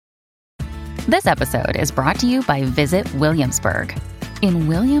This episode is brought to you by Visit Williamsburg. In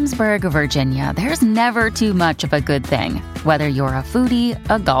Williamsburg, Virginia, there's never too much of a good thing. Whether you're a foodie,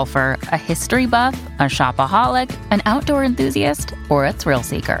 a golfer, a history buff, a shopaholic, an outdoor enthusiast, or a thrill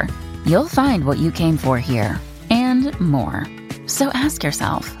seeker, you'll find what you came for here and more. So ask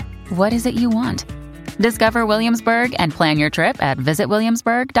yourself, what is it you want? Discover Williamsburg and plan your trip at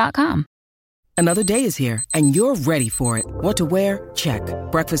visitwilliamsburg.com. Another day is here, and you're ready for it. What to wear? Check.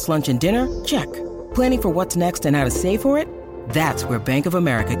 Breakfast, lunch, and dinner? Check. Planning for what's next and how to save for it? That's where Bank of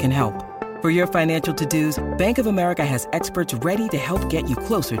America can help. For your financial to-dos, Bank of America has experts ready to help get you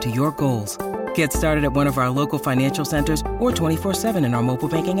closer to your goals. Get started at one of our local financial centers or 24/7 in our mobile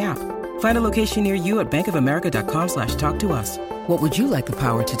banking app. Find a location near you at bankofamerica.com/talktous. What would you like the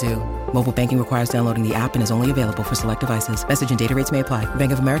power to do? Mobile banking requires downloading the app and is only available for select devices. Message and data rates may apply.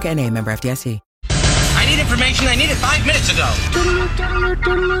 Bank of America N.A., member FDIC. I need information. I need it 5 minutes ago.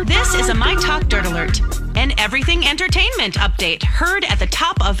 This is a My Talk Dirt Alert, an everything entertainment update heard at the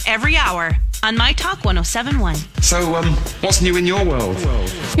top of every hour on My Talk 107.1. So, what's new in your world?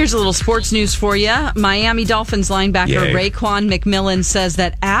 Here's a little sports news for you. Miami Dolphins linebacker Raekwon McMillan says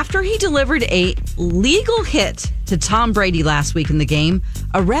that after he delivered a legal hit to Tom Brady last week in the game,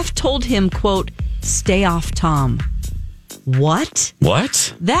 a ref told him, quote, "Stay off Tom." What?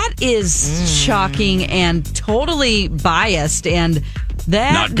 That is shocking and totally biased, and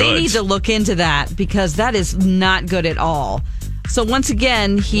that they need to look into that because that is not good at all. So once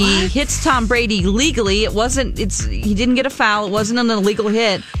again, he hits Tom Brady legally. He didn't get a foul. It wasn't an illegal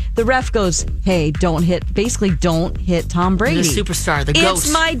hit. The ref goes, "Hey, don't hit Tom Brady. The superstar, the ghost.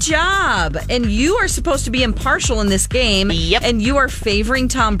 It's my job. And you are supposed to be impartial in this game. Yep. And you are favoring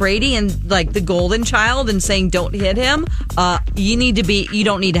Tom Brady and like the golden child and saying don't hit him. You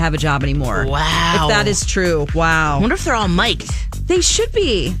don't need to have a job anymore." Wow. If that is true. Wow. I wonder if they're all mic'd. They should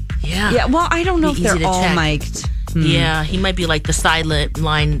be. Yeah. Yeah. Well, I don't know if Easy they're to all check. mic'd. Yeah, he might be like the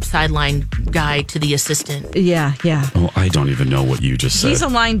sideline guy to the assistant. Yeah. Oh, I don't even know what you just said. He's a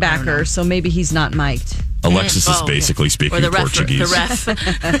linebacker, so maybe he's not mic'd. Alexis is basically speaking or the Portuguese. The ref.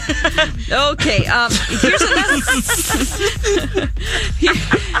 Okay,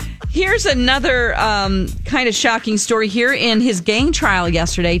 here's another kind of shocking story here. In his gang trial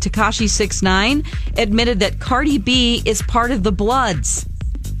yesterday, Tekashi 6ix9ine admitted that Cardi B is part of the Bloods.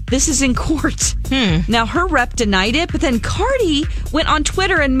 This is in court. Now, her rep denied it, but then Cardi went on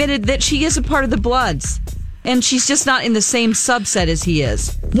Twitter and admitted that she is a part of the Bloods. And she's just not in the same subset as he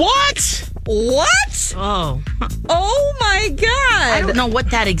is. What? Oh my God. I don't know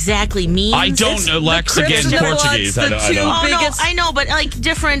what that exactly means. I don't know, Lex, again, Portuguese. I don't. No, I know, but like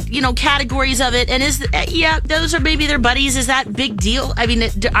different, categories of it. And those are maybe their buddies. Is that big deal? I mean,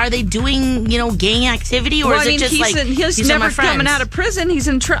 are they doing, gang activity, or is it just he's never coming out of prison. He's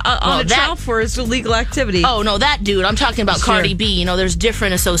on a trial for his illegal activity. Oh no, that dude. I'm talking about Cardi B. There's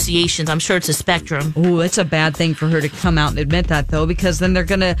different associations. I'm sure it's a spectrum. Oh, it's a bad thing for her to come out and admit that, though, because then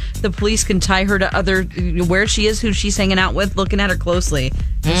the police can tie her to where she is, who she's hanging out with, looking at her closely.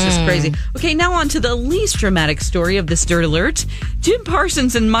 It's just crazy. Okay, now on to the least dramatic story of this Dirt Alert. Jim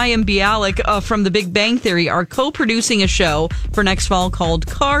Parsons and Mayim Bialik from The Big Bang Theory are co-producing a show for next fall called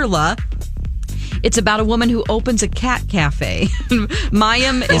Carla. It's about a woman who opens a cat cafe.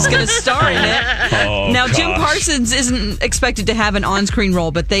 Mayim is going to star in it. Now, Jim Parsons isn't expected to have an on-screen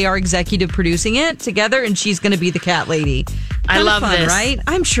role, but they are executive producing it together, and she's going to be the cat lady. I love fun, this. Right?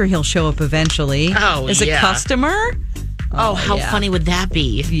 I'm sure he'll show up eventually. As a customer. How funny would that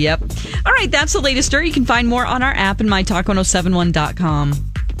be? Yep. All right, that's the latest story. You can find more on our app and mytalk1071.com.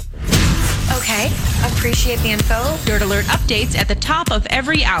 Okay, appreciate the info. Dirt Alert updates at the top of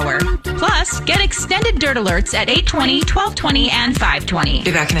every hour. Plus, get extended Dirt Alerts at 8:20, 12:20, and 5:20.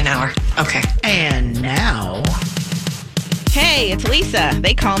 Be back in an hour. Okay. And now... Hey, it's Lisa.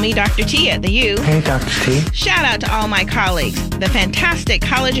 They call me Dr. T at the U. Hey, Dr. T. Shout out to all my colleagues, the fantastic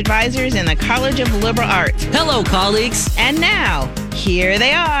college advisors in the College of Liberal Arts. Hello, colleagues. And now, here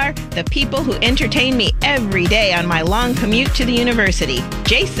they are, the people who entertain me every day on my long commute to the university,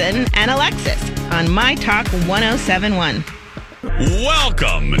 Jason and Alexis, on My Talk 107.1.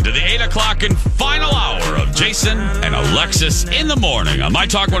 Welcome to the 8 o'clock and final hour of Jason and Alexis in the morning on My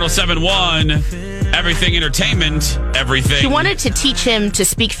Talk 107.1. Everything entertainment, everything. She wanted to teach him to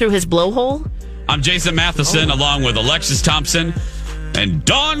speak through his blowhole. I'm Jason Matheson along with Alexis Thompson and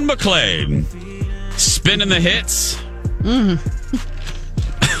Dawn McClain. Spinning the hits. I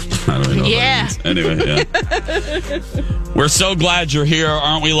don't even know what that means. Anyway, yeah. We're so glad you're here,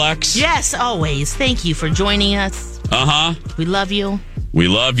 aren't we, Lex? Yes, always. Thank you for joining us. We love you. We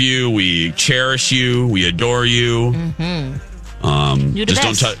love you. We cherish you. We adore you. You're the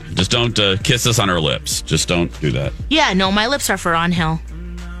best. Just don't kiss us on our lips. Just don't do that. Yeah, no, my lips are for Angel.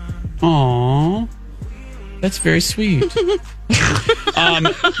 Aww. That's very sweet.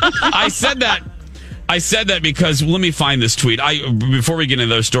 I said that because let me find this tweet. Before we get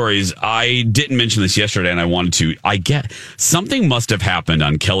into those stories, I didn't mention this yesterday, and I wanted to. Something must have happened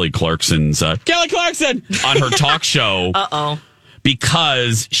on Kelly Clarkson's on her talk show.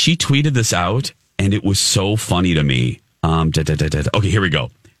 Because she tweeted this out, and it was so funny to me. Okay, here we go.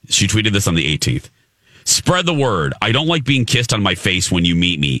 She tweeted this on the 18th. Spread the word. I don't like being kissed on my face when you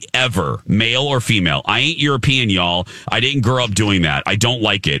meet me, ever, male or female. I ain't European, y'all. I didn't grow up doing that. I don't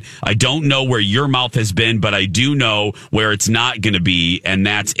like it. I don't know where your mouth has been, but I do know where it's not going to be, and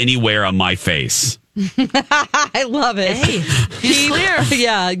that's anywhere on my face. I love it. Hey, he's clear.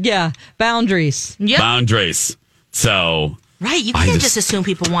 Yeah. Boundaries. Yep. Boundaries. So... Right, you can't just assume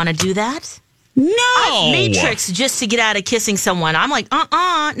people want to do that. No. I've made tricks just to get out of kissing someone. I'm like,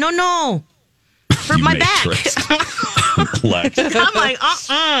 no. Hurt my back. I'm like,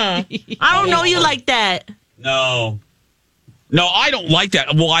 I don't know you like that. No, I don't like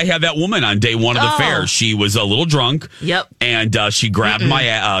that. Well, I had that woman on day one of the fair. She was a little drunk. Yep. And she grabbed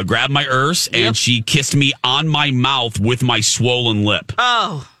my erse and she kissed me on my mouth with my swollen lip.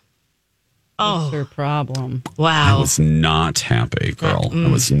 What's her problem? Wow. I was not happy, girl. I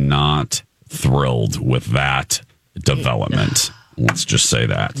was not thrilled with that development. Let's just say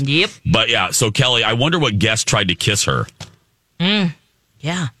that. Yep. But yeah, so Kelly, I wonder what guest tried to kiss her.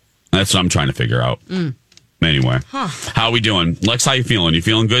 Yeah. That's what I'm trying to figure out. Anyway, how are we doing? Lex, how you feeling? You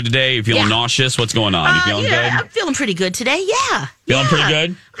feeling good today? You feeling nauseous? What's going on? You feeling good? I'm feeling pretty good today. Yeah. Feeling pretty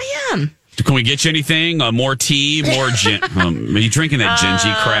good? I am. Can we get you anything? More tea? More gin? Are you drinking that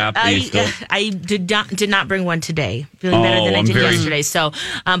gingy crap? I did not bring one today. Feeling better than I did yesterday. So,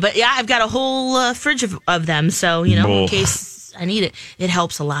 but yeah, I've got a whole fridge of them. So, in case I need it, it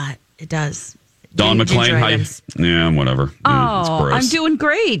helps a lot. It does. Dawn McClain, whatever. I'm doing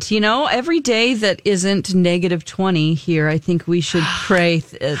great. Every day that isn't negative 20 here, I think we should pray.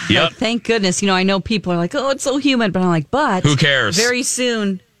 Thank goodness. I know people are like, oh, it's so humid. But I'm like, who cares? Very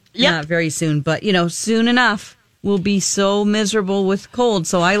soon. Not very soon, but, soon enough, we'll be so miserable with cold.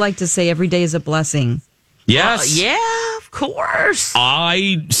 So I like to say every day is a blessing. Yes. Yeah, of course.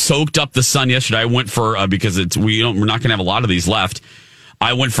 I soaked up the sun yesterday. I went for, because we're not going to have a lot of these left.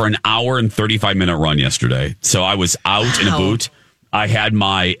 I went for an hour and 35-minute run yesterday. So I was out in a boot. I had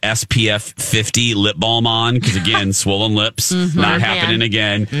my SPF 50 lip balm on because, again, swollen lips, not happening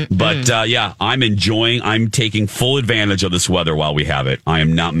again. But, I'm taking full advantage of this weather while we have it. I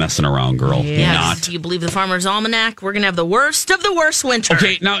am not messing around, girl. Yes. Not. You believe the Farmer's Almanac? We're going to have the worst of the worst winter.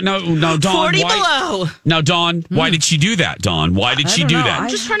 Okay, now, Dawn. 40 below. Now, Dawn, why did she do that, Dawn? Why did she do that? I'm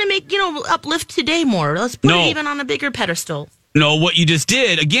just trying to make, uplift today more. Let's put it even on a bigger pedestal. No, what you just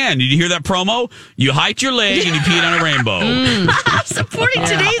did, again, did you hear that promo? You hiked your leg and you peed on a rainbow. Supporting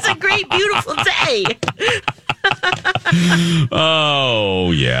today's a great, beautiful day.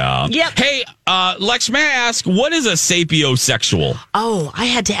 Oh, yeah. Yep. Hey, Lex, may I ask, what is a sapiosexual? Oh, I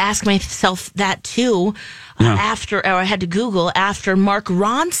had to ask myself that, too, I had to Google after Mark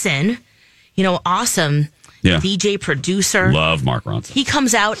Ronson, awesome DJ producer. Love Mark Ronson. He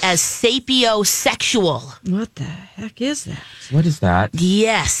comes out as sapiosexual. What the heck is that? What is that?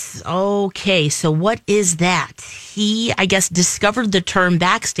 Yes. Okay. So what is that? He, I guess, discovered the term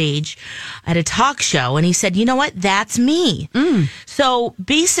backstage at a talk show, and he said, "You know what? That's me." So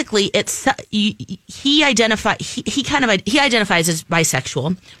basically, he identifies as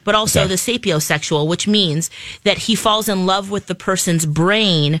bisexual, but also the sapiosexual, which means that he falls in love with the person's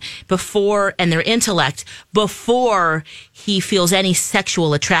brain and their intellect before he feels any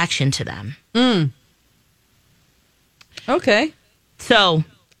sexual attraction to them. Okay. So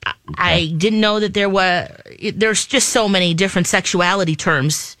I didn't know that there's just so many different sexuality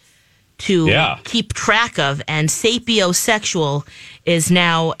terms to keep track of, and sapiosexual is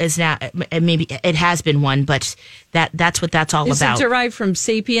now maybe it has been one, but that's what that's all about. Is it derived from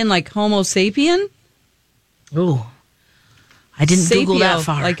sapien, like Homo sapien? Ooh. I didn't Google that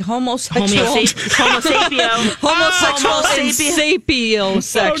far. Like homosexual. Homo sapio. Homosexual and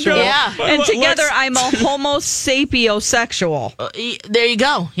sapiosexual. Yeah. And together I'm a homo sapiosexual. There you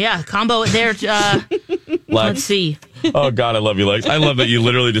go. Yeah, combo it there. Let's see. Oh, God, I love you, Lex. I love that you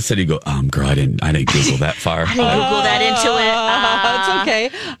literally just said, girl, I didn't Google that far. I didn't Google that into it. It's okay.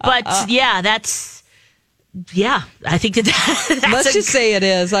 But, I think that's let's just say it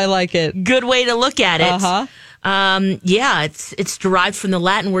is. I like it. Good way to look at it. It's derived from the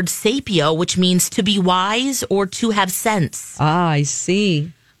Latin word sapio, which means to be wise or to have sense. I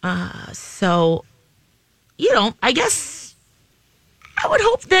see. So, I guess I would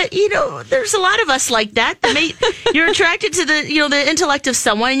hope that, there's a lot of us like that. You're attracted to the intellect of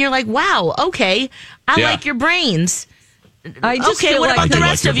someone and you're like, wow, okay, I like your brains. I just feel what like about the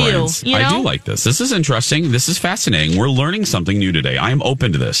rest of you? I do like this. This is interesting. This is fascinating. We're learning something new today. I am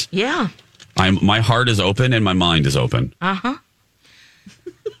open to this. Yeah. My heart is open and my mind is open. Uh-huh.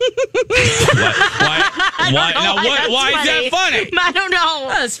 Why is that funny? I don't know.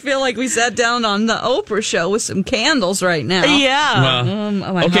 I just feel like we sat down on the Oprah show with some candles right now. Yeah. Well,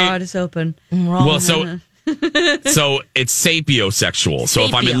 my heart is open. Well, so it's sapiosexual. So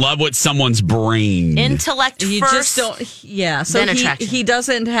if I'm in love with someone's brain, intellect you first, just don't. Yeah. So then attraction.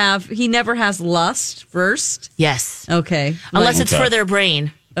 he never has lust first. Yes. Okay. Unless it's for their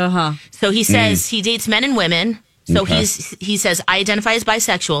brain. Uh-huh. So he says he dates men and women. So he says, I identify as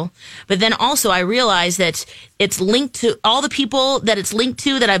bisexual. But then also I realize that it's linked to all the people that it's linked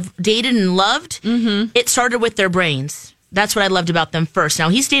to that I've dated and loved. Mm-hmm. It started with their brains. That's what I loved about them first. Now,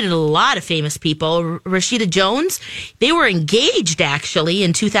 he's dated a lot of famous people. Rashida Jones, they were engaged, actually,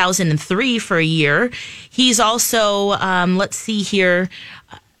 in 2003 for a year. He's also, let's see here,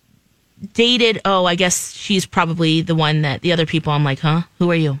 dated, I guess she's probably the one that the other people, I'm like, huh? Who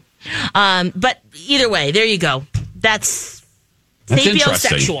are you? But either way, there you go. That's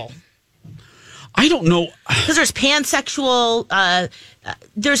sapiosexual. I don't know. Because there's pansexual.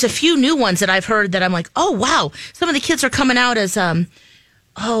 There's a few new ones that I've heard that I'm like, oh, wow. Some of the kids are coming out as, what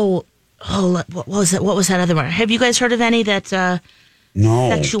was that? What was that other one? Have you guys heard of any that, no.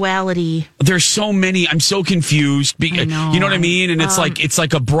 Sexuality. There's so many. I'm so confused. You know what I mean? And it's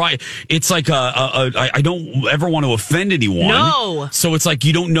like a bride. It's like I don't ever want to offend anyone. No. So it's like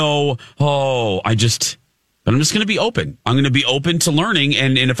you don't know. But I'm just going to be open. I'm going to be open to learning.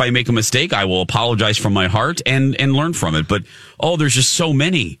 And if I make a mistake, I will apologize from my heart and learn from it. But, there's just so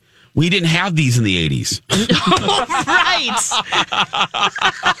many. We didn't have these in the 80s. Right.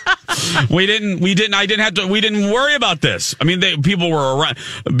 We didn't worry about this. I mean, people were around.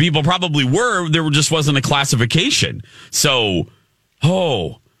 People probably were. There just wasn't a classification. So,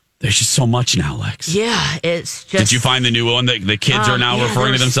 there's just so much now, Lex. Yeah, it's just. Did you find the new one that the kids are now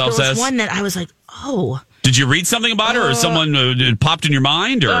referring to themselves there was as? One that I was like, oh. Did you read something about it, or someone popped in your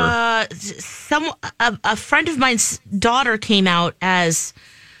mind, or a friend of mine's daughter came out as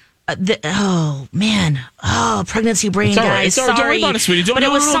pregnancy brain, guys. Sorry. Don't worry about it, sweetie. But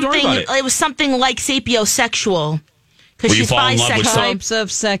it was something like sapiosexual. Because she's bisexual. Types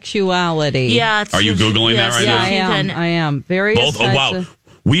of sexuality. Yeah. Are you Googling that right now? Yeah, I am. Very. Both. Oh wow.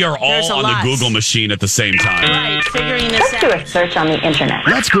 We are all on the Google machine at the same time. Right, figuring this out. Let's do a search on the internet.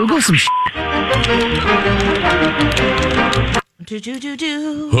 Let's Google some shit.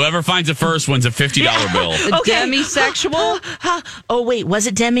 Whoever finds it first wins a $50 bill. Okay. Demisexual? Oh, wait, was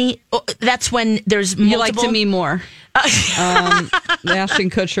it demi? Oh, that's when there's multiple? You like Demi Moore. Ashton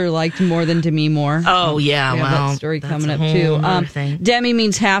Kutcher liked more than Demi Moore. Oh, yeah. Well, that story coming up, too. Demi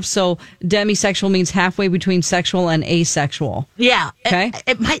means half, so demisexual means halfway between sexual and asexual. Yeah. Okay.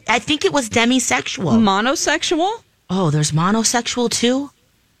 I think it was demisexual. Monosexual? Oh, there's monosexual, too?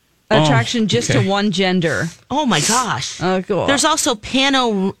 Attraction just to one gender. Oh my gosh! Oh, cool. There's also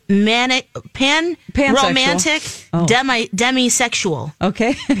pansexual, demisexual.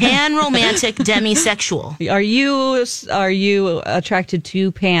 Okay, pan-romantic, demisexual. Are you attracted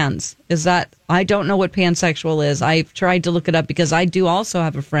to pans? Is that? I don't know what pansexual is. I've tried to look it up because I do also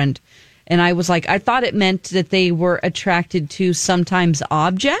have a friend, and I was like, I thought it meant that they were attracted to sometimes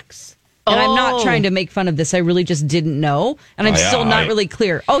objects. And I'm not trying to make fun of this. I really just didn't know. And I'm still not really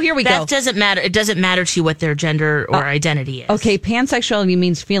clear. Oh, here we go. That doesn't matter. It doesn't matter to you what their gender or identity is. Okay, pansexuality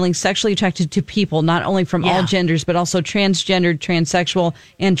means feeling sexually attracted to people, not only from all genders, but also transgendered, transsexual,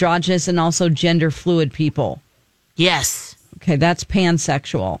 androgynous, and also gender fluid people. Yes. Okay, that's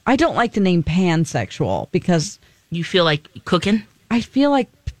pansexual. I don't like the name pansexual because... You feel like cooking? I feel like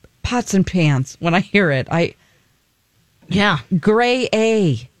pots and pans when I hear it. Gray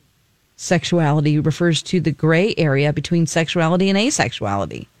A. Sexuality refers to the gray area between sexuality and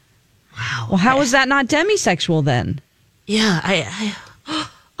asexuality. Wow. Well, how is that not demisexual then? Yeah,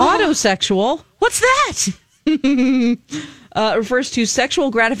 Autosexual. What's that? Refers to sexual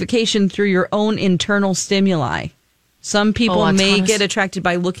gratification through your own internal stimuli. Some people may get attracted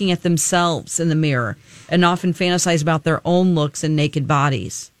by looking at themselves in the mirror and often fantasize about their own looks and naked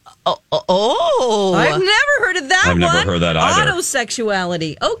bodies. Oh. I've never heard of that I've never heard that either.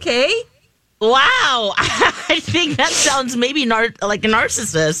 Autosexuality. Okay. Wow. I think that sounds maybe like a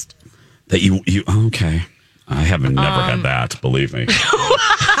narcissist. That you okay. I haven't never had that, believe me. That's what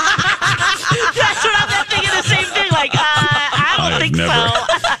I'm thinking, the same thing. Like, I don't think so.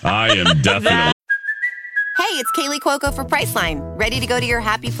 I am definitely. Hey, Hey, it's Kaylee Cuoco for Priceline. Ready to go to your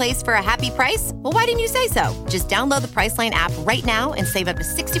happy place for a happy price? Well, why didn't you say so? Just download the Priceline app right now and save up to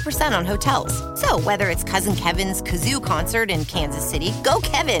 60% on hotels. So whether it's Cousin Kevin's Kazoo Concert in Kansas City, go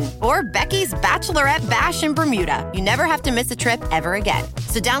Kevin, or Becky's Bachelorette Bash in Bermuda, you never have to miss a trip ever again.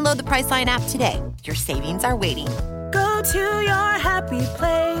 So download the Priceline app today. Your savings are waiting. Go to your happy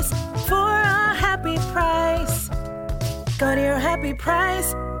place for a happy price. Go to your happy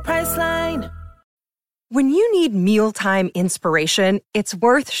price, Priceline. When you need mealtime inspiration, it's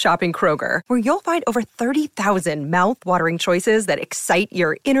worth shopping Kroger, where you'll find over 30,000 mouth-watering choices that excite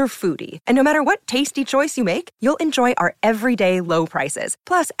your inner foodie. And no matter what tasty choice you make, you'll enjoy our everyday low prices,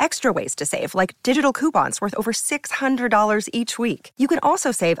 plus extra ways to save, like digital coupons worth over $600 each week. You can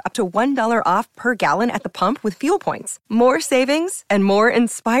also save up to $1 off per gallon at the pump with fuel points. More savings and more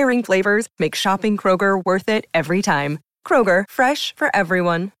inspiring flavors make shopping Kroger worth it every time. Kroger, fresh for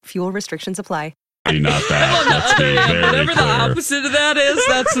everyone. Fuel restrictions apply. Not that. Let's be very Whatever clear. the opposite of that is,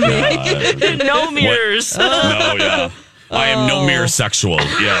 that's me. No mirrors. No, yeah. I am no mere sexual.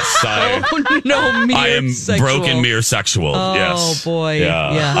 Yes. No mere I am sexual. broken mere sexual. Oh, yes. boy.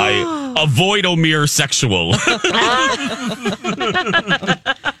 Yeah. I avoid a mere sexual. Oh,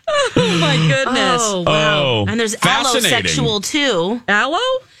 my goodness. Oh, wow. Oh, and there's fascinating. allosexual, too. Aloe?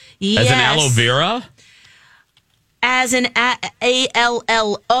 Yes. As an aloe vera? As an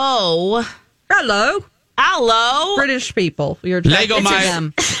A-L-L-O. Hello. Aloe. British people. You're Lego to my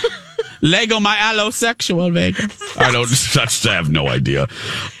them. Lego my allosexual Vegas. I have no idea.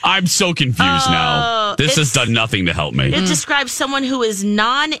 I'm so confused now. This has done nothing to help me. It describes someone who is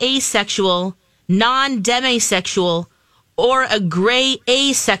non-asexual, non-demisexual, or a gray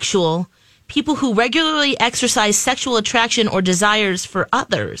asexual. People who regularly exercise sexual attraction or desires for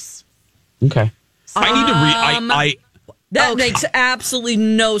others. Okay. I need to read. That makes absolutely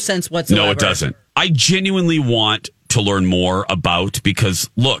no sense whatsoever. No, it doesn't. I genuinely want to learn more about, because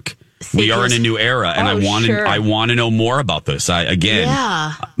look, we are in a new era, and I want to know more about this. My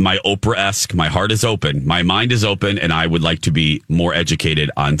Oprah-esque, my heart is open, my mind is open, and I would like to be more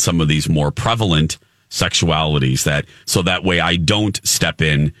educated on some of these more prevalent sexualities, so that way I don't step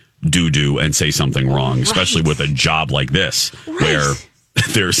in doo-doo and say something wrong, especially with a job like this where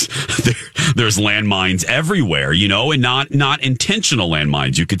there's landmines everywhere, and not intentional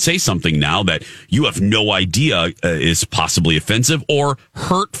landmines. You could say something now that you have no idea is possibly offensive or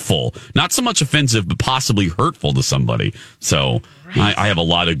hurtful. Not so much offensive, but possibly hurtful to somebody. So I have a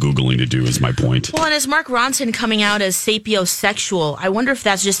lot of Googling to do, is my point. Well, and as Mark Ronson coming out as sapiosexual, I wonder if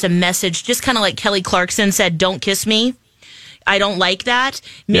that's just a message, just kind of like Kelly Clarkson said, "Don't kiss me. I don't like that."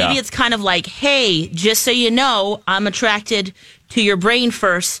 Maybe it's kind of like, hey, just so you know, I'm attracted to your brain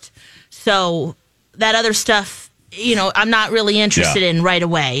first. So that other stuff, I'm not really interested in right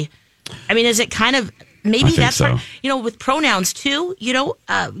away. I mean, is it kind of, maybe that's, so. With pronouns too,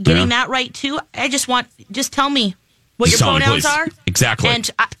 getting that right too. Just tell me what your pronouns are. Exactly. And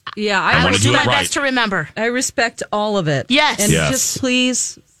I will want to do do my it right. best to remember. I respect all of it. Yes. And Yes. just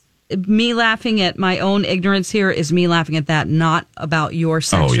please, me laughing at my own ignorance here is me laughing at that, not about your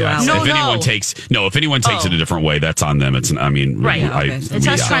sexuality. Oh yeah. If anyone takes it a different way, that's on them. Right. It's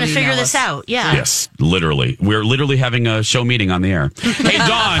us trying to figure this out. Yeah. Yes, literally. We're literally having a show meeting on the air. Hey,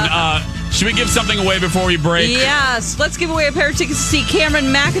 Dawn, should we give something away before we break? Yes. Let's give away a pair of tickets to see Cameron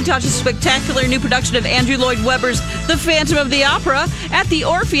McIntosh's spectacular new production of Andrew Lloyd Webber's The Phantom of the Opera at the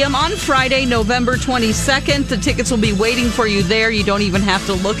Orpheum on Friday, November 22nd. The tickets will be waiting for you there. You don't even have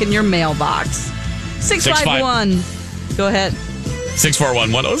to look in your mailbox. 651. Go ahead.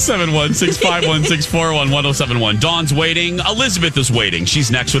 641-1071, 651-641-1071. Dawn's waiting. Elizabeth is waiting.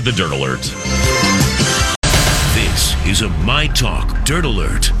 She's next with the Dirt Alert. This is a My Talk Dirt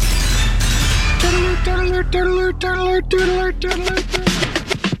Alert.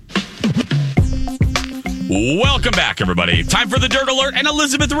 Welcome back, everybody. Time for the Dirt Alert and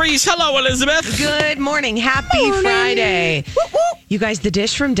Elizabeth Reese. Hello, Elizabeth. Good morning. Happy Friday. You guys, the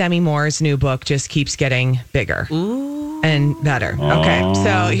dish from Demi Moore's new book just keeps getting bigger and better. Okay,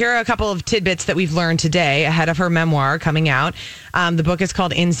 so here are a couple of tidbits that we've learned today ahead of her memoir coming out. The book is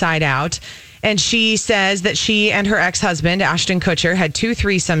called Inside Out. And she says that she and her ex-husband, Ashton Kutcher, had 2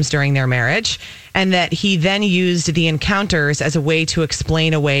 threesomes during their marriage, and that he then used the encounters as a way to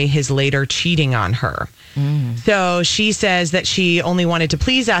explain away his later cheating on her. So she says that she only wanted to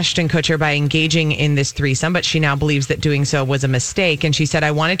please Ashton Kutcher by engaging in this threesome, but she now believes that doing so was a mistake. And she said,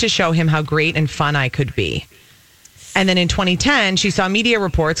 "I wanted to show him how great and fun I could be." And then in 2010, she saw media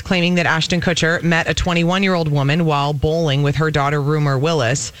reports claiming that Ashton Kutcher met a 21-year-old woman while bowling with her daughter, Rumer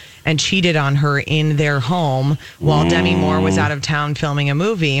Willis, and cheated on her in their home while Demi Moore was out of town filming a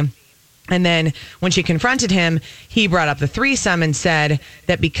movie. And then when she confronted him, he brought up the threesome and said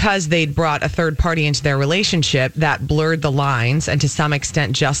that because they'd brought a third party into their relationship, that blurred the lines and to some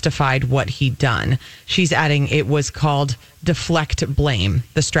extent justified what he'd done. She's adding it was called deflect blame,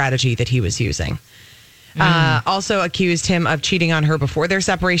 the strategy that he was using. Also accused him of cheating on her before their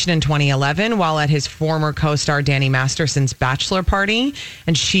separation in 2011 while at his former co-star Danny Masterson's bachelor party.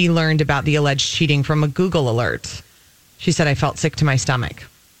 And she learned about the alleged cheating from a Google alert. She said, I felt sick to my stomach.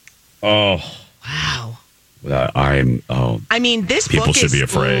 Oh. Wow. I mean, this people book should be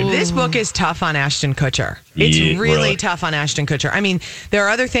afraid. This book is tough on Ashton Kutcher. It's really tough on Ashton Kutcher. I mean, there are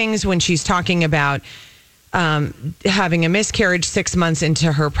other things when she's talking about having a miscarriage 6 months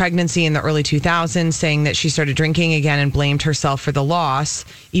into her pregnancy in the early 2000s, saying that she started drinking again and blamed herself for the loss,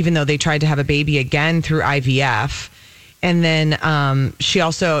 even though they tried to have a baby again through IVF. And then she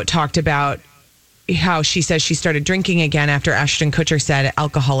also talked about how she says she started drinking again after Ashton Kutcher said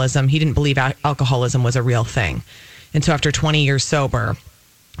alcoholism. He didn't believe alcoholism was a real thing. And so after 20 years sober,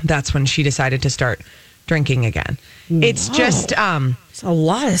 that's when she decided to start drinking again. It's just... There's a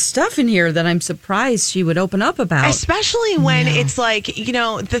lot of stuff in here that I'm surprised she would open up about. Especially when it's like, you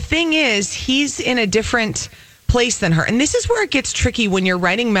know, the thing is, he's in a different place than her. And this is where it gets tricky when you're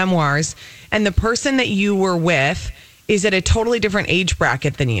writing memoirs and the person that you were with is at a totally different age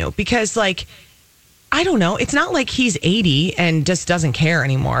bracket than you. Because, like... I don't know. It's not like he's 80 and just doesn't care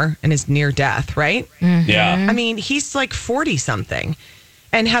anymore and is near death, right? Mm-hmm. Yeah. I mean, he's like 40 something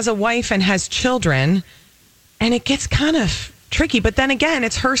and has a wife and has children, and it gets kind of tricky. But then again,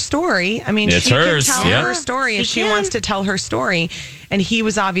 it's her story. I mean, it's she hers. can tell her story if she wants to tell her story, and he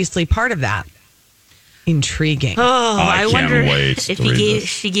was obviously part of that. Intriguing. I wonder wait if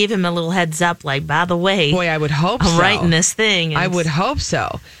she gave him a little heads up, like, by the way, boy, I would hope I'm writing this thing. I would hope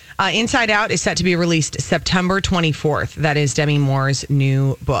so. Inside Out is set to be released September 24th. That is Demi Moore's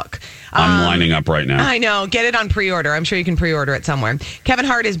new book. I'm lining up right now. I know. Get it on pre-order. I'm sure you can pre-order it somewhere. Kevin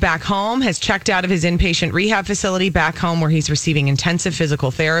Hart is back home, has checked out of his inpatient rehab facility back home where he's receiving intensive physical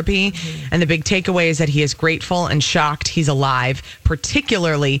therapy. And the big takeaway is that he is grateful and shocked he's alive,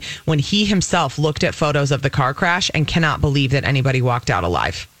 particularly when he himself looked at photos of the car crash and cannot believe that anybody walked out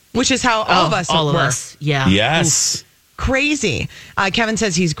alive, which is how all of us were. Yeah. Yes. Oof. Crazy. Kevin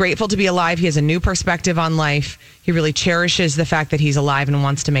says he's grateful to be alive. He has a new perspective on life. He really cherishes the fact that he's alive and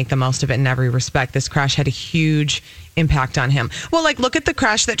wants to make the most of it in every respect. This crash had a huge impact on him. Well, like, look at the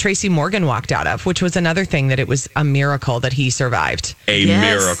crash that Tracy Morgan walked out of, which was another thing that it was a miracle that he survived. A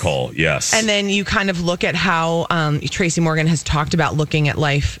miracle, yes. And then you kind of look at how Tracy Morgan has talked about looking at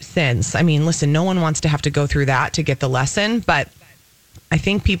life since. I mean, listen, no one wants to have to go through that to get the lesson, but I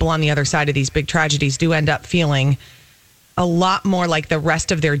think people on the other side of these big tragedies do end up feeling a lot more like the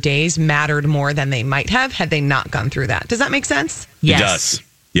rest of their days mattered more than they might have had they not gone through that. Does that make sense? Yes. It does.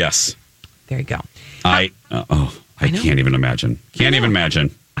 Yes. There you go. I can't even imagine. Can't even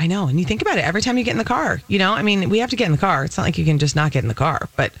imagine. I know. And you think about it every time you get in the car, you know, I mean, we have to get in the car. It's not like you can just not get in the car,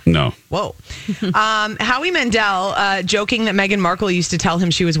 but no. Whoa. Howie Mandel joking that Meghan Markle used to tell him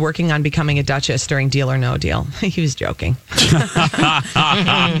she was working on becoming a duchess during Deal or No Deal. He was joking.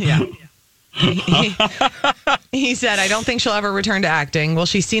 Yeah. He said, I don't think she'll ever return to acting. Well,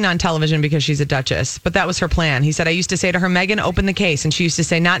 she's seen on television because she's a duchess, but that was her plan. He said, I used to say to her, Meghan, open the case. And she used to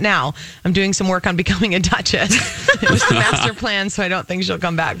say, not now. I'm doing some work on becoming a duchess. It was the master plan, so I don't think she'll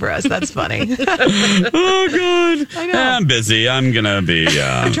come back for us. That's funny. Oh, good. I know. I'm busy. I'm going to be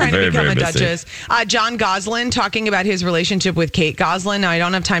I'm trying very, to become very a busy. duchess. John Gosselin talking about his relationship with Kate Gosselin. Now, I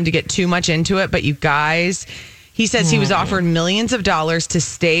don't have time to get too much into it, but you guys... He says he was offered millions of dollars to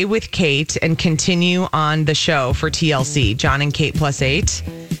stay with Kate and continue on the show for TLC, John and Kate Plus 8.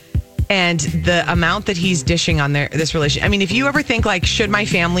 And the amount that he's dishing on this relationship. I mean, if you ever think, like, should my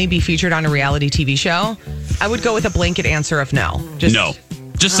family be featured on a reality TV show? I would go with a blanket answer of no. No.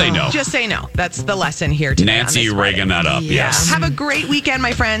 Just say no. Just say no. That's the lesson here today. Nancy rigging that up, yes. Have a great weekend,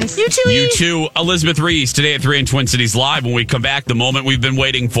 my friends. You too. You too. Elizabeth Reese, today at 3 in Twin Cities Live. When we come back, the moment we've been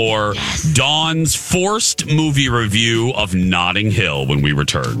waiting for, Dawn's forced movie review of Notting Hill when we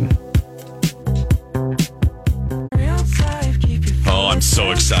return. Oh, I'm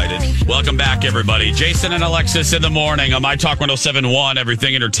so excited. Welcome back, everybody. Jason and Alexis in the morning on My Talk 107.1,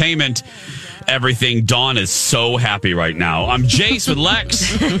 Everything Entertainment. Everything. Dawn is so happy right now. I'm Jace with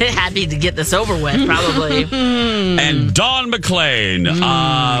Lex. Happy to get this over with, probably. And Dawn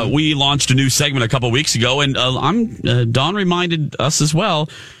McClain. We launched a new segment a couple weeks ago, and Dawn reminded us as well,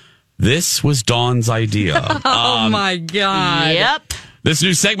 this was Dawn's idea. Oh, my God. Yep. This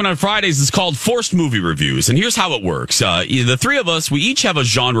new segment on Fridays is called Forced Movie Reviews. And here's how it works. The three of us, we each have a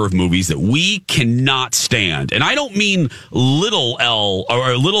genre of movies that we cannot stand. And I don't mean little L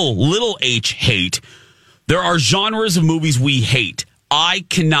or little H hate. There are genres of movies we hate. I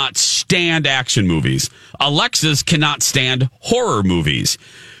cannot stand action movies. Alexis cannot stand horror movies.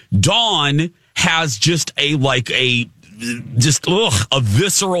 Dawn has just a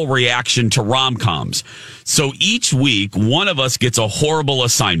visceral reaction to rom-coms. So each week, one of us gets a horrible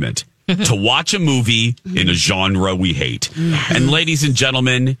assignment to watch a movie in a genre we hate. And ladies and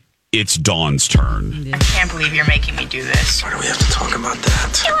gentlemen, it's Dawn's turn. I can't believe you're making me do this. Why do we have to talk about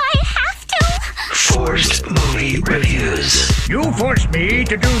that? Do I have to? Forced Movie Reviews. You forced me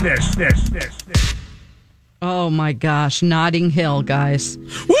to do this. Oh my gosh, Notting Hill, guys.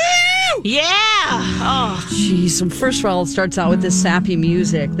 Woo! Yeah. Oh, jeez. First of all, it starts out with this sappy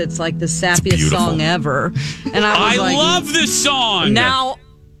music that's like the sappiest song ever. And I love this song. Now,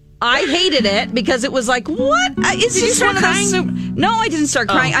 I hated it because it was like, what? Is Did you start crying? No, I didn't start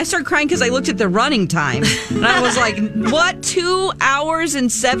crying. I started crying because I looked at the running time. And I was like, what? 2 hours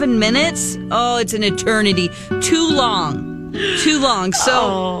and 7 minutes? Oh, it's an eternity. Too long.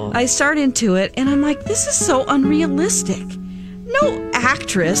 So I start into it, and I'm like, this is so unrealistic.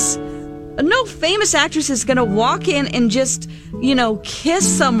 No famous actress is going to walk in and just,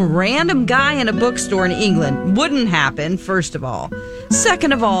 kiss some random guy in a bookstore in England. Wouldn't happen, first of all.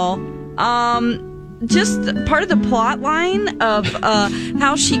 Second of all, just part of the plot line of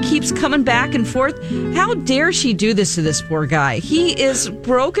how she keeps coming back and forth. How dare she do this to this poor guy? He is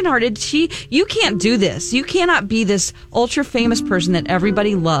brokenhearted. You can't do this. You cannot be this ultra famous person that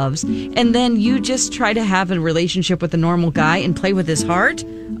everybody loves, and then you just try to have a relationship with a normal guy and play with his heart.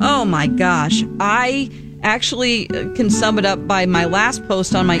 Oh my gosh. I actually can sum it up by my last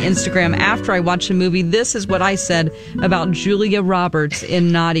post on my Instagram after I watched the movie. This is what I said about Julia Roberts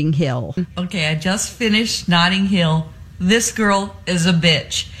in Notting Hill. Okay, I just finished Notting Hill. This girl is a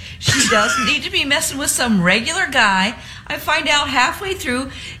bitch. She doesn't need to be messing with some regular guy. I find out halfway through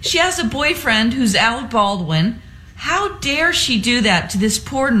she has a boyfriend who's Alec Baldwin. How dare she do that to this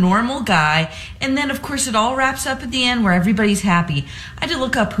poor normal guy? And then, of course, it all wraps up at the end where everybody's happy. I had to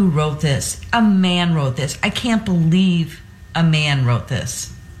look up who wrote this. A man wrote this. I can't believe a man wrote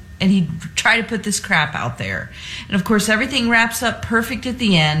this. And he tried to put this crap out there. And, of course, everything wraps up perfect at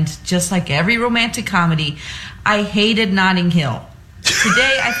the end, just like every romantic comedy. I hated Notting Hill.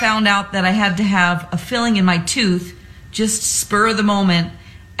 Today, I found out that I had to have a filling in my tooth, just spur of the moment,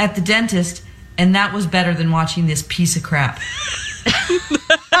 at the dentist. And that was better than watching this piece of crap.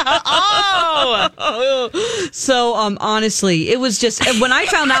 So, honestly, it was just when I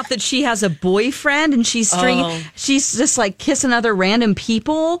found out that she has a boyfriend and she's just like kissing other random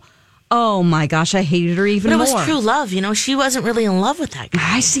people. Oh my gosh, I hated her even more. But it was true love, She wasn't really in love with that guy.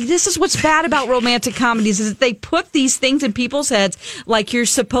 I see. This is what's bad about romantic comedies is that they put these things in people's heads like you're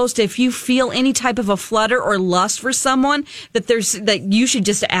supposed to. If you feel any type of a flutter or lust for someone, that you should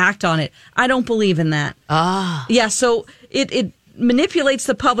just act on it. I don't believe in that. Yeah. So it manipulates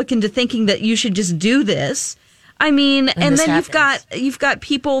the public into thinking that you should just do this. I mean, and then you've got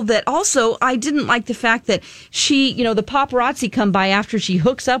people that also, I didn't like the fact that she, the paparazzi come by after she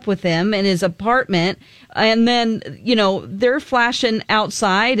hooks up with him in his apartment, and then, they're flashing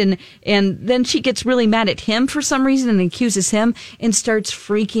outside, and then she gets really mad at him for some reason and accuses him and starts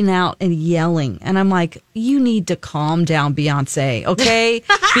freaking out and yelling. And I'm like, you need to calm down, Beyonce, okay?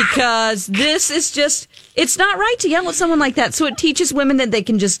 Because this is just, it's not right to yell at someone like that. So it teaches women that they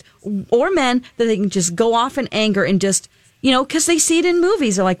can just, or men, that they can just go off in anger and just, because they see it in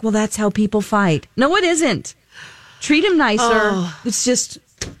movies. They're like, well, that's how people fight. No, it isn't. Treat him nicer. It's just.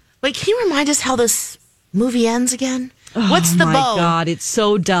 Wait, can you remind us how this movie ends again? What's the bow? Oh, my God. It's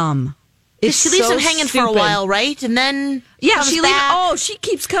so dumb. She leaves him hanging for a while, right? And then she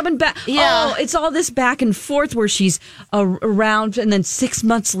keeps coming back. Yeah. Oh, it's all this back and forth where she's around, and then 6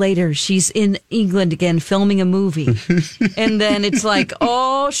 months later she's in England again filming a movie, and then it's like,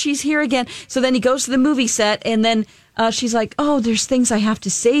 oh, she's here again. So then he goes to the movie set, and then she's like, oh, there's things I have to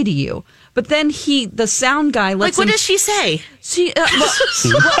say to you. But then the sound guy lets what does she say? She trying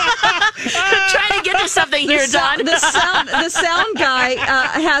to get to something here, Don. The sound guy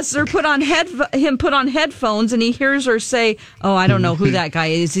has her put on headphones, and he hears her say, "Oh, I don't know who that guy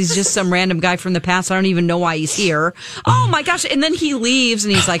is. He's just some random guy from the past. I don't even know why he's here." Oh my gosh! And then he leaves,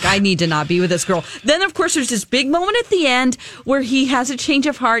 and he's like, "I need to not be with this girl." Then, of course, there's this big moment at the end where he has a change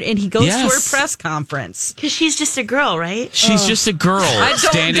of heart, and he goes to her press conference because she's just a girl, right? She's just a girl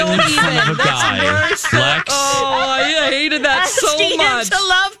standing in front of a guy. Lex. Oh, I hated that so much. To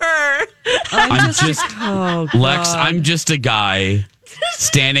love her. Lex, I'm just a guy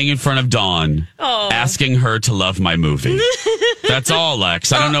standing in front of Dawn, asking her to love my movie. That's all,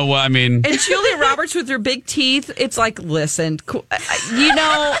 Lex. I don't know what I mean. And Julia Roberts with her big teeth, it's like, listen, you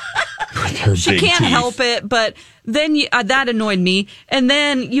know, she can't help it, but then that annoyed me. And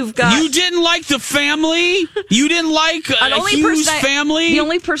then you've got... You didn't like The Family? You didn't like Hugh's Family? The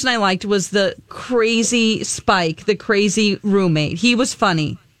only person I liked was the crazy Spike, the crazy roommate. He was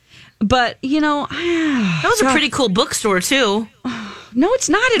funny. But, you know... That was a pretty cool bookstore, too. No, it's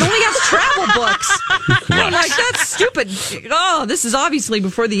not. It only has travel books. I'm like, that's stupid. Oh, this is obviously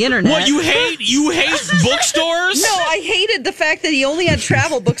before the internet. What, you hate bookstores? No, I hated the fact that he only had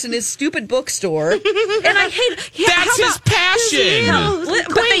travel books in his stupid bookstore. And I hate... That's his passion.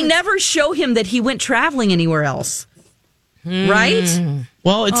 But they never show him that he went traveling anywhere else. Right?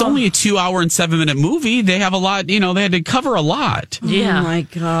 Well, it's only a 2-hour and 7-minute movie. They have a lot, they had to cover a lot. Yeah. Oh my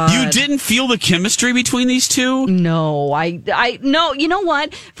God. You didn't feel the chemistry between these two? No, no, you know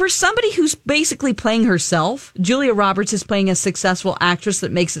what? For somebody who's basically playing herself, Julia Roberts is playing a successful actress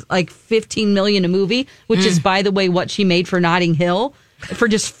that makes like $15 million a movie, which is, by the way, what she made for Notting Hill. For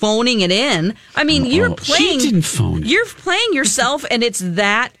just phoning it in. I mean, you're playing... She didn't phone it. You're playing yourself, and it's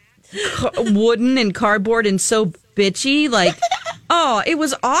that wooden and cardboard and so bitchy. Like, it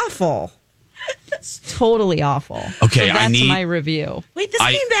was awful. It's totally awful. Okay, so that's my review. Wait,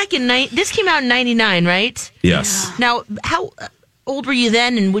 this came out in 99, right? Yes. Now, how old were you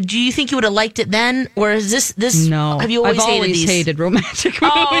then, and do you think you would have liked it then, or is this? No, have you always hated romantic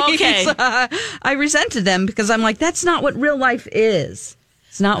movies? Oh, okay. I resented them because I'm like, that's not what real life is.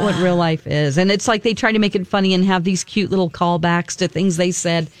 It's not what real life is, and it's like they try to make it funny and have these cute little callbacks to things they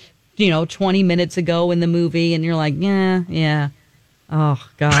said, 20 minutes ago in the movie, and you're like, yeah. Oh,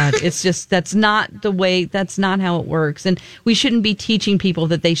 God. It's just, that's not how it works. And we shouldn't be teaching people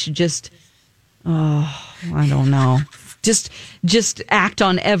that they should just, I don't know. Just act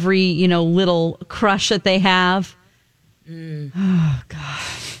on every, little crush that they have. Oh, God.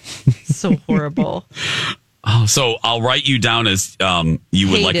 So horrible. Oh, so I'll write you down as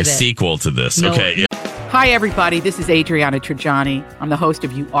you would like a sequel to this. No. Okay. Hi, everybody. This is Adriana Trajani. I'm the host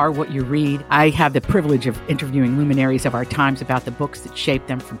of You Are What You Read. I have the privilege of interviewing luminaries of our times about the books that shaped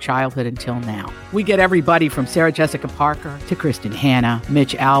them from childhood until now. We get everybody from Sarah Jessica Parker to Kristen Hanna,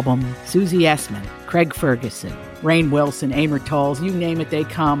 Mitch Albom, Susie Essman, Craig Ferguson, Rainn Wilson, Amor Tolls, you name it, they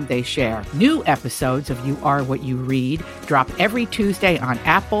come, they share. New episodes of You Are What You Read drop every Tuesday on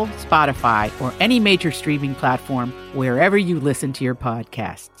Apple, Spotify, or any major streaming platform wherever you listen to your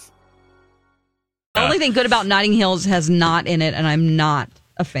podcasts. The only thing good about Notting Hill has not in it, and I'm not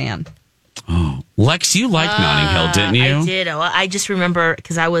a fan. Oh, Lex, you liked Notting Hill, didn't you? I did. I just remember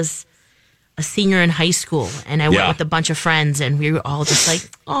because I was a senior in high school, and I went with a bunch of friends, and we were all just like,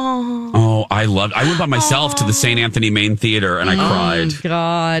 oh. Oh, I went by myself to the St. Anthony Main Theater, and I cried. Oh,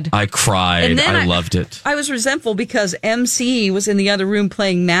 God. I cried. I loved it. I was resentful because MC was in the other room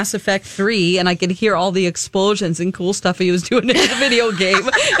playing Mass Effect 3, and I could hear all the explosions and cool stuff he was doing in the video game.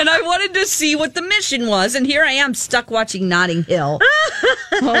 And I wanted to see what the mission was, and here I am stuck watching Notting Hill.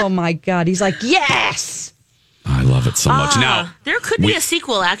 Oh, my God. He's like, yes! I love it so much. Now there could be a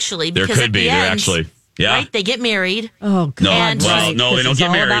sequel, actually. There because could be. There actually, yeah. Right? They get married. Oh, God. No, they don't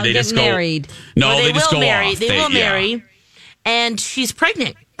get married. They just go married. No, well, they just go off. They will marry, and she's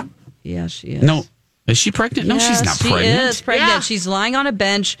pregnant. Yeah, she is. No, is she pregnant? No, she's not pregnant. She is pregnant. Yeah. She's lying on a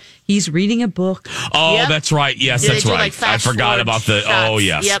bench. He's reading a book. Oh, that's right. Yes, that's right. Like I forgot about the. shots. Oh,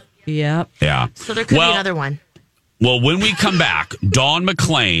 yes. Yep. Yeah. So there could be another one. Well, when we come back, Dawn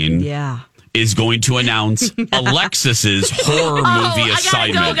McClain. Yeah. Is going to announce Alexis's horror movie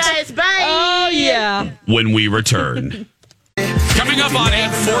assignment. I gotta go, guys. Bye. Oh, yeah. When we return. Coming up on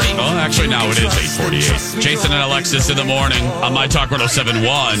 8:40. Oh, actually, now it is 8:48. Jason and Alexis in the morning on My Talk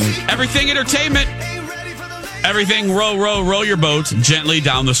 107.1. Everything entertainment. Everything row your boat gently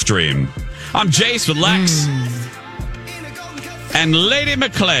down the stream. I'm Jace with Lex. And Lady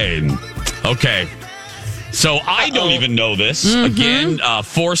McClain. Okay. So I don't even know this. Again,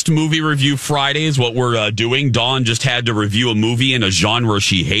 forced movie review Friday is what we're doing. Dawn just had to review a movie in a genre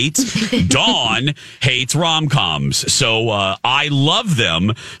she hates. Dawn hates rom-coms. So I love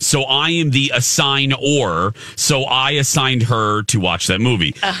them. So I am the assign-or. So I assigned her to watch that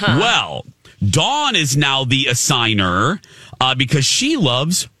movie. Well, Dawn is now the assigner because she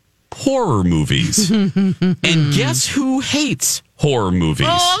loves horror movies. And guess who hates horror movies?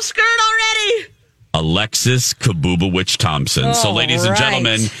 Oh, I'm scared already. Alexis Kabubowicz Thompson. So, ladies and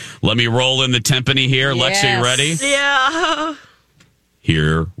gentlemen, let me roll in the timpani here. Yes. Lex, are you ready? Yeah.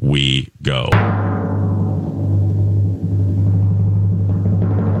 Here we go.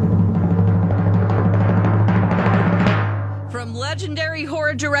 From legendary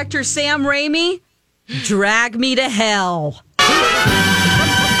horror director Sam Raimi, Drag Me to Hell. What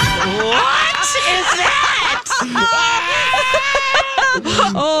is that?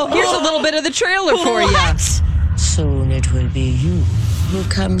 Here's a little bit of the trailer for you. Soon it will be you who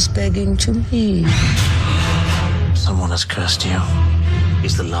comes begging to me. Someone has cursed you.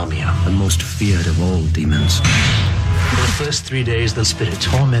 He's the Lamia, the most feared of all demons. For the first 3 days, the spirit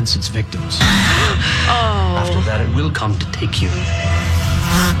torments its victims. After that, it will come to take you.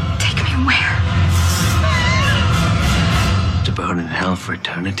 Take me where? To burn in hell for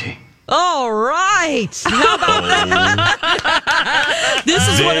eternity. All right. How about that? This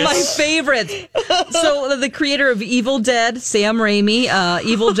is one of my favorites. So the creator of Evil Dead, Sam Raimi,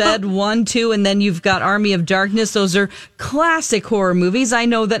 Evil Dead 1, 2, and then you've got Army of Darkness. Those are classic horror movies. I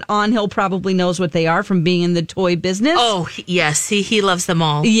know that On Hill probably knows what they are from being in the toy business. Oh, yes. He loves them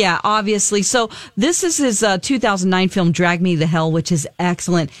all. Yeah, obviously. So this is his 2009 film, Drag Me to Hell, which is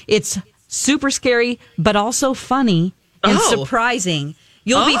excellent. It's super scary, but also funny and surprising.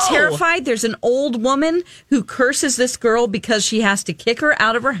 You'll be terrified. There's an old woman who curses this girl because she has to kick her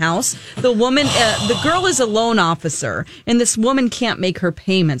out of her house. The woman, the girl is a loan officer, and this woman can't make her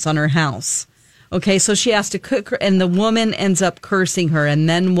payments on her house. Okay, so she has to cook her, and the woman ends up cursing her, and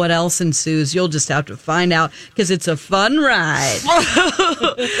then what else ensues? You'll just have to find out, because it's a fun ride.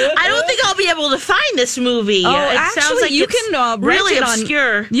 I don't think I'll be able to find this movie. It sounds like you it's can really rent it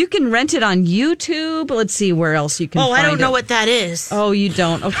obscure. You can rent it on YouTube. Let's see where else you can find it. I don't know what that is. Oh, you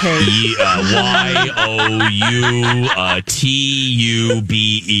don't? Okay.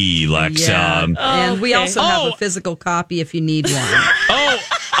 YOUTUBE, Lex. Yeah. And we also have a physical copy if you need one.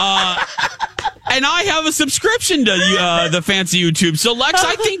 And I have a subscription to the fancy YouTube. So, Lex,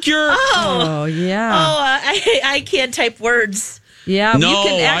 I think you're... I can't type words. Yeah, you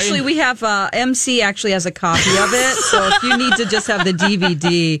can actually. We have MC actually has a copy of it. So if you need to just have the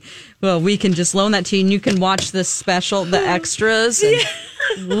DVD, well, we can just loan that to you, and you can watch the special, the extras. And,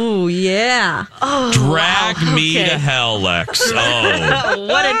 ooh, yeah. Drag Me to Hell, Lex. Oh,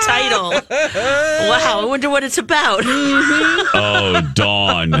 what a title! Wow, I wonder what it's about. Oh,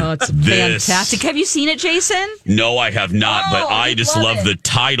 Dawn. Oh, it's fantastic. Have you seen it, Jason? No, I have not, but I just love the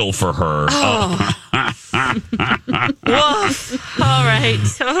title for her. Woof. All right.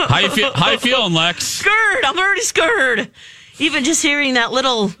 How you feeling, Lex? Scared. I'm already scared. Even just hearing that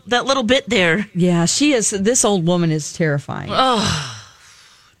little bit there. Yeah, she is. This old woman is terrifying. Oh.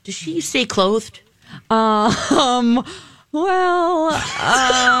 Does she stay clothed? Well,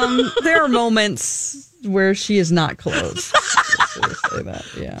 there are moments where she is not clothed. Say that,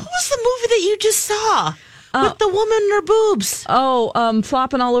 yeah. What was the movie that you just saw? With the woman and her boobs.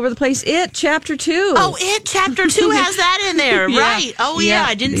 Flopping all over the place. It, Chapter 2. Oh, It, Chapter 2 has that in there, Yeah. right. Oh, yeah,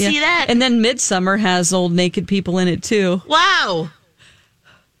 I didn't see that. And then Midsummer has old naked people in it, too. Wow.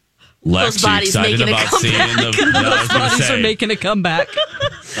 Lex, Those bodies you excited making a about seeing comeback. the... Those bodies are making a comeback.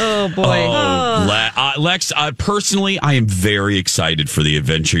 Oh, boy. Lex, personally, I am very excited for the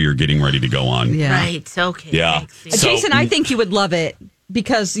adventure you're getting ready to go on. Yeah. Right, okay. Yeah. Jason, I think you would love it.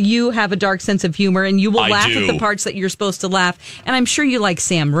 Because you have a dark sense of humor, and you will laugh do. at the parts that you're supposed to laugh. And I'm sure you like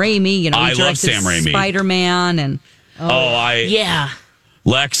Sam Raimi. You know, I love Sam Raimi. Spider-Man, and yeah.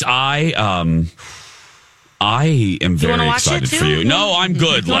 Lex, I am very excited for you. No, I'm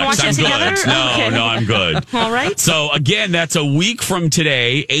good, Lex. I'm good. No, I'm good. All right. So again, that's a week from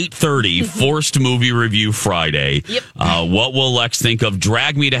today, 8:30, Forced Movie Review Friday. Yep. What will Lex think of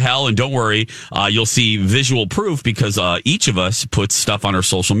Drag Me to Hell? And don't worry, you'll see visual proof because each of us puts stuff on our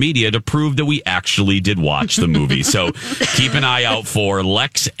social media to prove that we actually did watch the movie. So keep an eye out for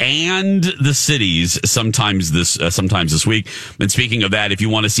Lex and the Cities sometimes this week. And speaking of that, if you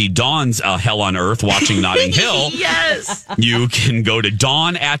want to see Dawn's Hell on Earth watching Notting Hill, yes, you can go to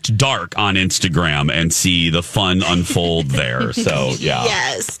Dawn at Dark on Instagram and see the fun unfold there. So yeah,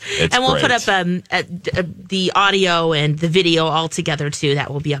 yes, it's and we'll great. put up the audio and the video all together too.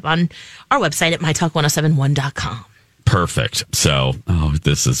 That will be up on our website at mytalk1071.com. Perfect. So,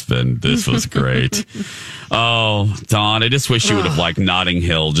 this was great. Dawn, I just wish you would have liked Notting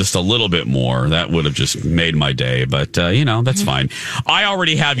Hill just a little bit more. That would have just made my day. But, that's fine. I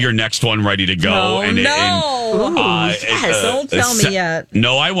already have your next one ready to go. Don't tell me yet.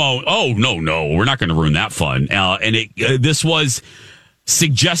 No, I won't. Oh, no. We're not going to ruin that fun. This was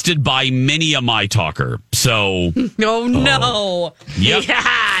suggested by many a My Talker. So. Oh, no. Yep.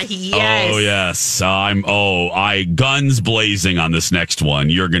 Yeah, yes. Oh, yes. I guns blazing on this next one.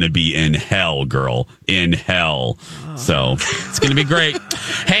 You're going to be in hell, girl. In hell. So it's going to be great.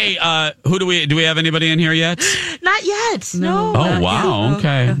 Hey, who do we have anybody in here yet? Not yet. No. Oh, wow.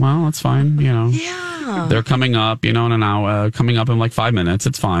 Okay. Well, that's fine. Yeah. They're coming up, in an hour. Coming up in like 5 minutes.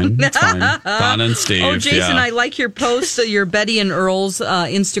 It's fine. It's fine. Donna and Steve. Oh, Jason, I like your post, your Betty and Earl's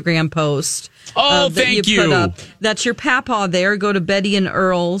Instagram post. Oh, thank you. Put up. That's your papaw there. Go to Betty and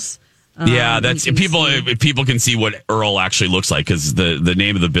Earl's. That's people can see what Earl actually looks like because the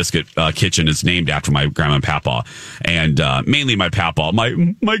name of the biscuit kitchen is named after my grandma and papa, and mainly my papa.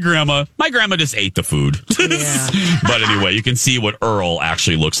 My grandma just ate the food. Yeah. But anyway, you can see what Earl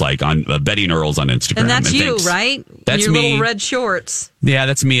actually looks like on Betty and Earl's on Instagram. And that's you, right? That's your me. Little red shorts. Yeah,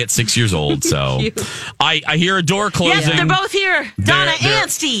 that's me at 6 years old. So I hear a door closing. Yes, they're both here. Donna and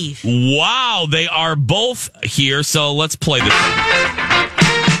Steve. Wow, they are both here. So let's play this.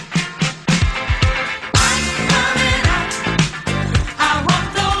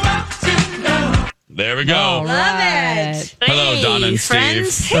 There we go. Love it. Hello, Donna and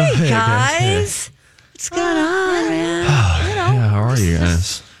friends. Steve. Hey, guys. What's going on, man? Yeah, how are you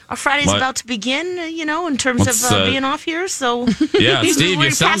guys? Our Friday's about to begin, in terms of being off here. So, yeah, Steve, we're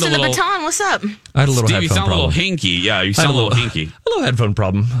you sound passing a little. the baton. What's up? I had a little Steve, you headphone sound problem. a little hinky. Yeah, you sound a little hinky. A little headphone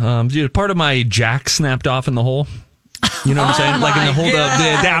problem. Part of my jack snapped off in the hole. You know what I'm saying? Like in the hole,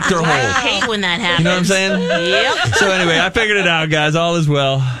 the adapter hole. I hate when that happens. You know what I'm saying? Yep. So anyway, I figured it out, guys. All is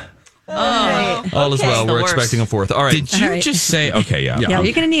well. All is well. We're expecting a fourth. All right. Did you just say? Okay, yeah. Yeah,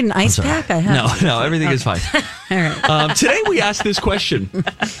 you're going to need an ice pack. I have. No, everything is fine. All right. Today we asked this question: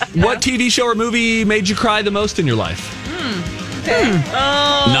 what TV show or movie made you cry the most in your life?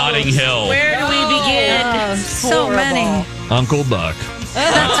 Notting Hill. Where do we begin? So many. Uncle Buck. Go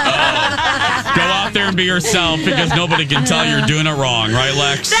out there and be yourself because nobody can tell you're doing it wrong, right,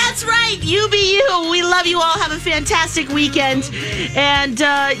 Lex? That's right. You be you. We love you all. Have a fantastic weekend. And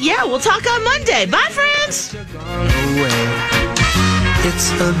we'll talk on Monday. Bye, friends.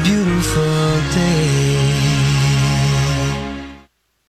 It's a beautiful day.